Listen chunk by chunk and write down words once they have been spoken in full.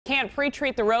can't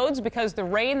pre-treat the roads because the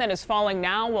rain that is falling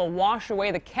now will wash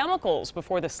away the chemicals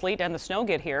before the sleet and the snow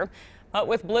get here. But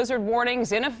with blizzard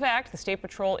warnings in effect, the State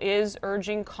Patrol is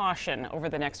urging caution over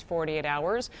the next 48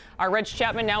 hours. Our Reg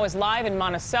Chapman now is live in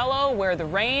Monticello, where the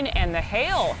rain and the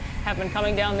hail have been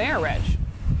coming down there, Reg.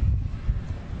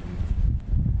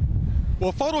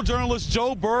 Well, photojournalist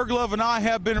Joe Berglove and I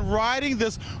have been riding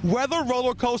this weather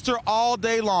roller coaster all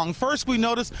day long. First, we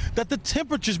noticed that the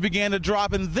temperatures began to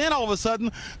drop, and then all of a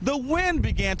sudden, the wind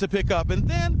began to pick up. And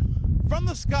then from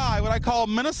the sky, what I call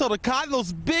Minnesota cotton,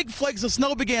 those big flakes of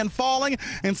snow began falling,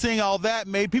 and seeing all that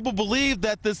made people believe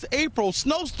that this April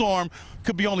snowstorm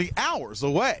could be only hours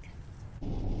away.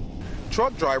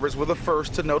 Truck drivers were the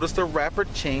first to notice the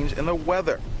rapid change in the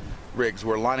weather. Rigs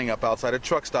were lining up outside a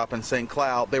truck stop in St.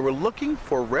 Cloud. They were looking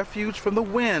for refuge from the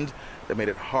wind that made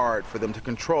it hard for them to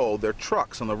control their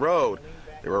trucks on the road.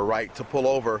 They were right to pull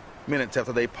over. Minutes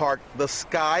after they parked, the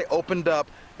sky opened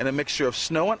up and a mixture of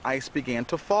snow and ice began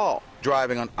to fall.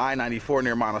 Driving on I-94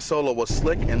 near Monticello was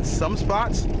slick in some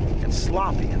spots and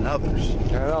sloppy in others.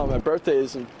 I don't know, my birthday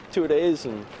is in 2 days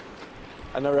and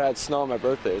I never had snow on my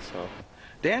birthday, so.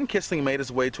 Dan Kissling made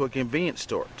his way to a convenience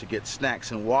store to get snacks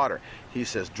and water. He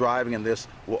says driving in this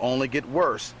will only get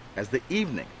worse as the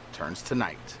evening turns to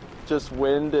night. Just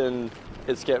wind, and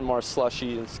it's getting more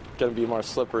slushy and it's going to be more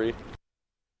slippery.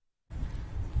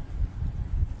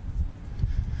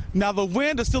 Now, the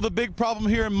wind is still the big problem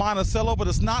here in Monticello, but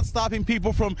it's not stopping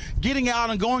people from getting out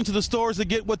and going to the stores to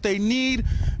get what they need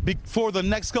for the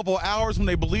next couple of hours when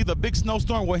they believe the big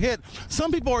snowstorm will hit. Some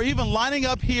people are even lining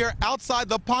up here outside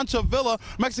the Pancho Villa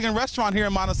Mexican restaurant here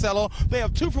in Monticello. They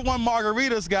have 2-for-1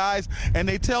 margaritas, guys, and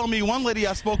they tell me, one lady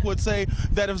I spoke with say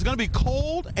that if it's going to be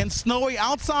cold and snowy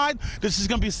outside, that she's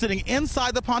going to be sitting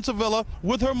inside the Pancho Villa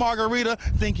with her margarita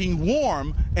thinking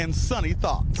warm and sunny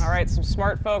thoughts. All right, some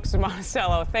smart folks in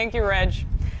Monticello. Thank you, Reg.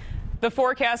 The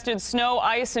forecasted snow,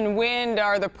 ice, and wind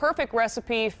are the perfect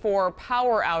recipe for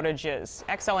power outages.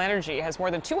 Xcel Energy has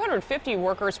more than 250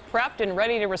 workers prepped and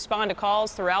ready to respond to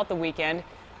calls throughout the weekend.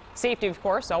 Safety, of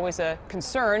course, always a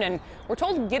concern, and we're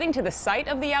told getting to the site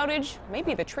of the outage may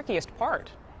be the trickiest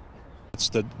part. It's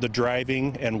the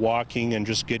driving and walking and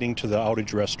just getting to the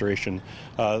outage restoration.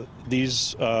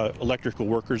 These electrical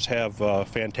workers have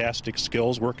fantastic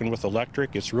skills working with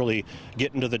electric. It's really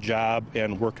getting to the job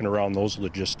and working around those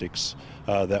logistics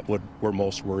that we're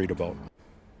most worried about.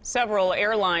 Several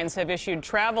airlines have issued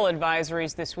travel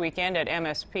advisories this weekend at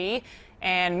MSP,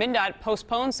 and MnDOT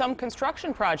postponed some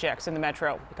construction projects in the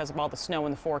metro because of all the snow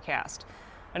in the forecast.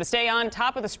 And to stay on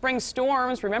top of the spring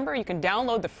storms, remember you can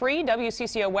download the free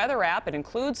WCCO weather app. It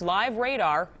includes live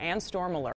radar and storm alerts.